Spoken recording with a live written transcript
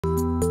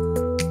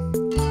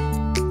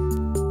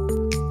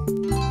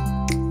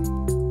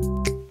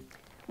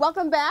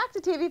Welcome back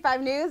to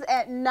TV5 News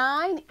at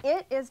 9.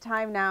 It is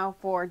time now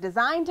for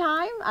Design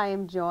Time. I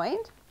am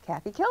joined,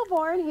 Kathy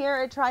Kilborn, here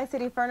at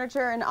Tri-City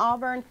Furniture in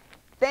Auburn.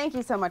 Thank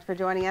you so much for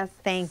joining us.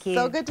 Thank you.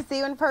 So good to see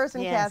you in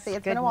person, yes, Kathy.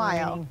 It's been a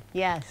while. Morning.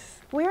 Yes.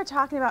 We are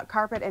talking about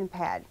carpet and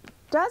pad.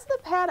 Does the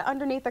pad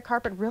underneath the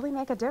carpet really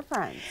make a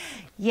difference?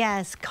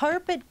 Yes,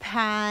 carpet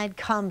pad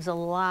comes a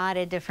lot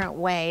of different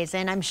ways,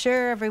 and I'm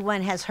sure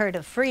everyone has heard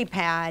of free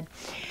pad.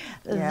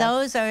 Yes.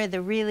 Those are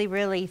the really,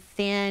 really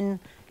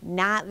thin,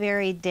 not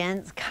very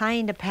dense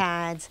kind of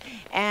pads,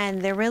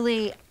 and they're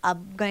really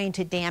going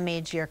to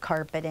damage your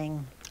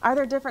carpeting. Are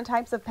there different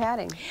types of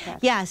padding?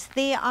 Yes,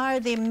 there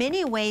are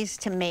many ways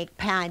to make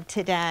pad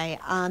today.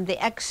 The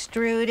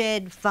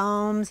extruded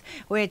foams,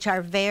 which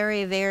are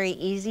very, very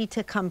easy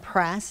to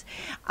compress,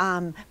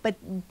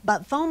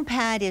 but foam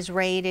pad is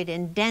rated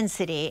in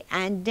density,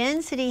 and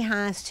density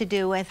has to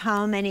do with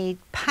how many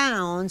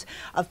pounds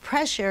of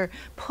pressure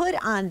put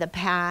on the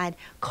pad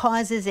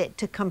causes it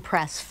to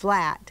compress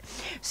flat.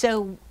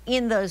 So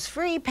in those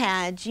free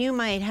pads, you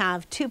might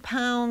have 2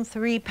 pound,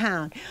 3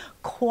 pound.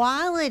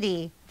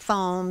 Quality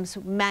foams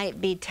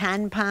might be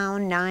 10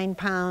 pound, 9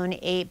 pound,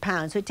 8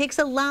 pounds. So it takes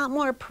a lot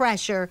more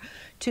pressure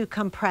to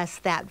compress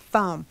that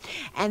foam.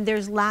 And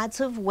there's lots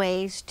of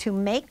ways to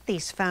make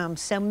these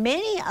foams. So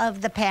many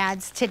of the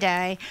pads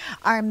today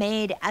are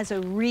made as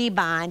a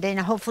rebond, and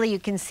hopefully you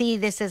can see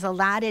this is a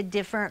lot of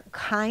different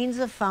kinds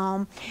of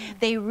foam.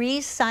 They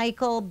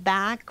recycle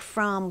back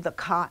from the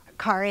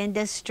car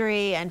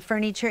industry and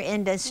furniture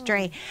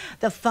industry.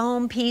 The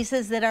foam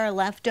pieces that are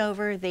left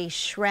over, they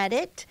shred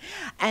it,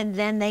 and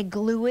then they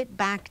glue it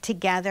back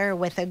together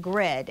with a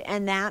grid,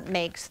 and that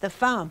makes the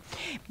foam.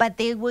 But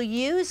they will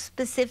use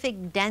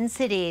specific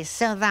densities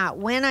so that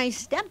when I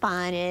step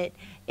on it,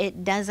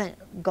 it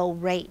doesn't go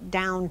right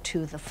down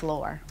to the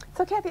floor.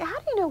 So Kathy, how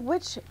do you know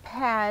which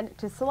pad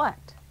to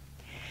select?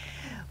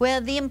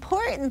 Well, the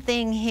important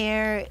thing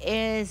here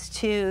is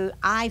to,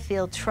 I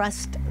feel,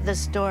 trust the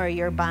store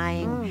you're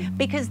buying,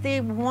 because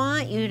they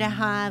want you to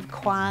have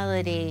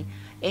quality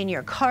in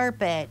your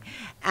carpet.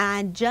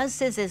 And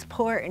just as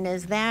important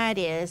as that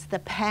is, the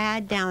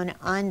pad down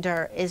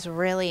under is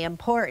really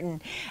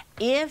important.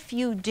 If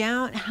you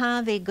don't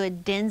have a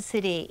good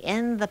density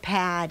in the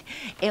pad,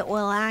 it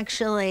will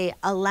actually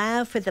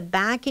allow for the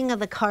backing of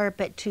the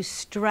carpet to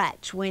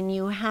stretch when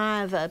you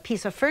have a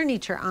piece of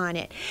furniture on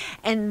it.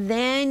 And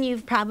then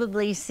you've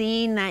probably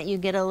seen that you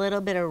get a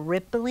little bit of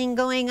rippling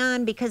going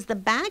on because the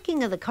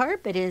backing of the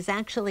carpet is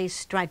actually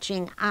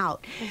stretching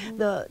out.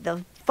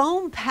 The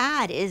foam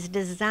pad is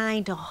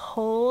designed to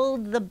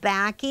hold the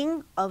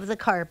backing of the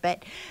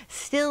carpet,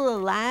 still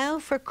allow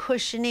for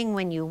cushioning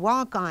when you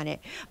walk on it,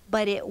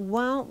 but it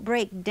won't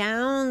break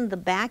down the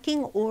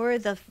backing or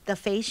the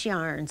face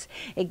yarns.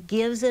 It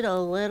gives it a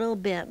little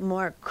bit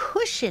more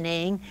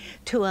cushioning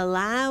to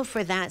allow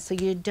for that so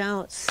you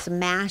don't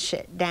smash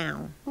it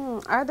down.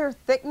 Are there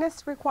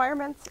thickness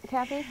requirements,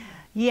 Kathy?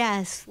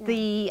 Yes,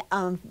 the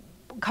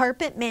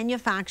carpet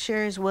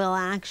manufacturers will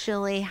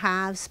actually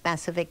have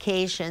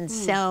specifications.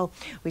 So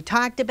we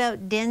talked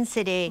about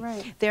density.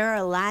 Right. There are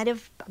a lot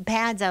of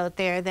pads out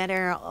there that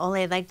are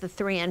only like the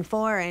 3 and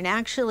 4, and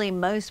actually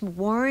most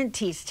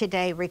warranties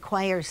today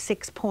require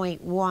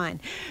 6.1.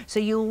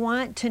 So you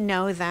want to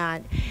know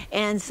that.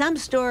 And some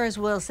stores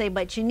will say,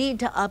 but you need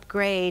to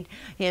upgrade.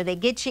 You know, they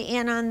get you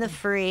in on the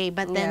free,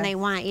 but then they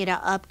want you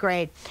to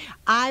upgrade.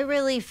 I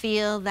really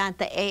feel that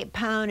the 8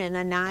 pound and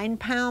the 9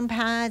 pound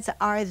pads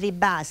are the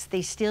best.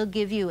 They still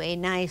give you a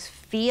nice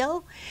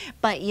feel,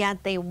 but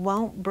yet they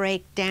won't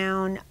break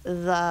down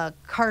the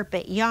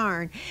carpet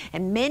yarn.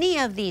 And many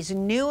of these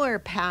newer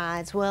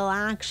pads will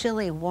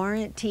actually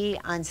warranty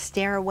on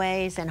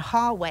stairways and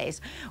hallways,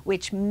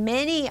 which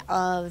many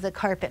of the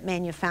carpet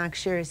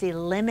manufacturers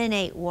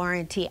eliminate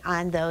warranty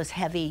on those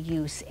heavy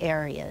use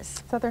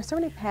areas. So there's so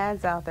many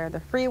pads out there,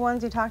 the free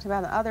ones you talked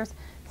about and others.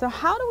 So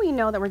how do we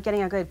know that we're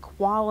getting a good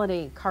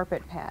quality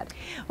carpet pad?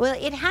 Well,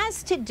 it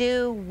has to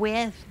do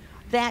with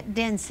that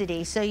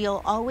density, so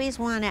you'll always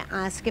want to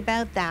ask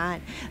about that.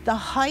 The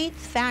height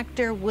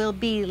factor will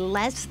be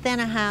less than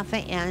a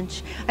 ½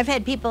 inch. I've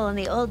had people in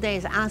the old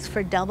days ask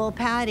for double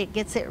pad. It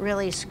gets it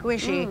really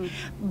squishy,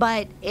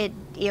 but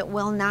it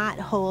will not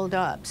hold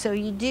up. So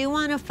you do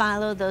want to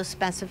follow those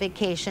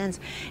specifications,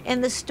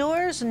 and the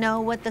stores know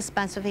what the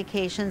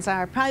specifications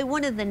are. Probably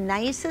one of the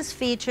nicest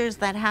features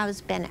that has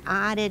been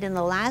added in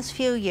the last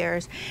few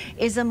years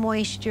is a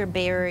moisture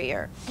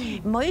barrier.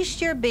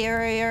 Moisture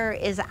barrier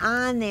is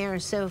on there,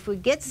 so if we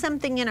get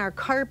something in our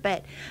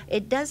carpet,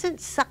 it doesn't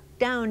suck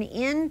down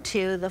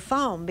into the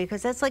foam,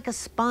 because that's like a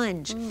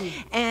sponge.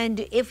 And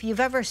if you've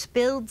ever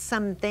spilled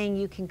something,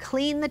 you can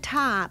clean the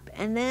top,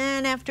 and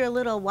then after a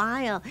little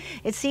while,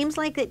 it seems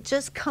like it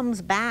just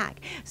comes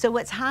back. So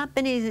what's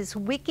happening is it's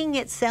wicking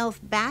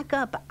itself back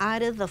up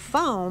out of the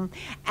foam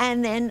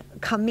and then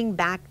coming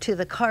back to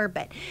the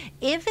carpet.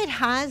 If it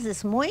has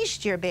this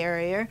moisture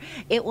barrier,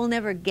 it will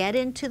never get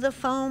into the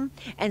foam,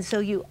 and so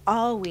you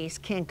always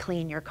can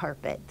clean your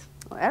carpet.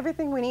 Well,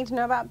 everything we need to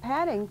know about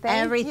padding. Thank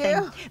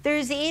Everything. you.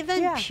 There's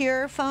even Yeah.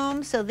 pure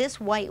foam. So this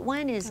white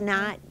one is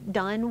not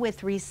done with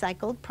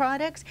recycled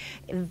products.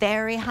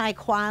 Very high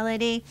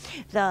quality.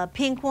 The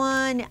pink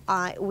one,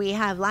 we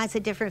have lots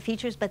of different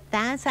features, but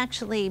that's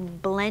actually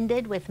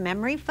blended with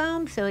memory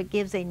foam, so it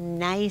gives a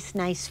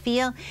nice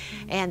feel.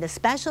 And the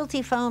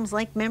specialty foams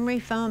like memory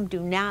foam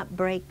do not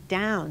break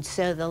down.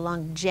 So the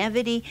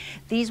longevity,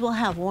 these will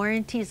have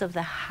warranties of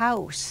the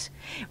house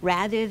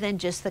rather than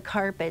just the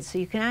carpet. So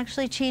you can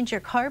actually change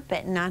your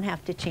carpet and not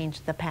have to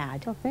change the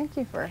pad. Well, thank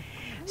you for.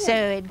 So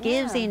it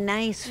gives a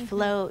nice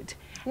float,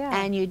 Yeah.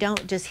 and you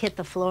don't just hit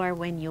the floor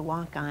when you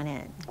walk on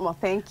it. Well,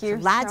 thank you.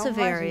 So lots so of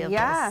much. variables.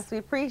 Yes, we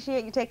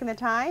appreciate you taking the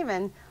time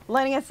and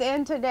letting us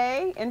in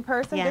today in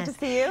person. Yes. Good to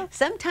see you.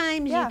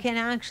 Sometimes Yeah. you can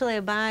actually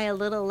buy a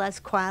little less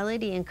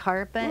quality in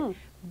carpet,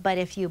 but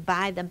if you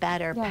buy the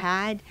better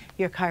pad,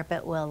 your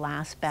carpet will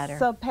last better.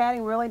 So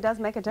padding really does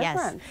make a Yes,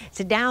 difference. it's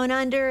down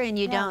under and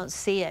you don't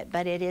see it,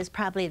 but it is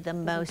probably the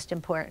most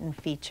important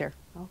feature.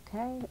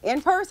 Okay.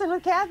 In person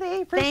with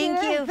Kathy. Appreciate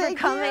Thank it. you for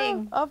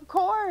coming. Of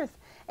course.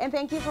 And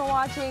thank you for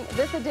watching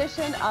this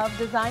edition of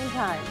Design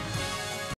Time.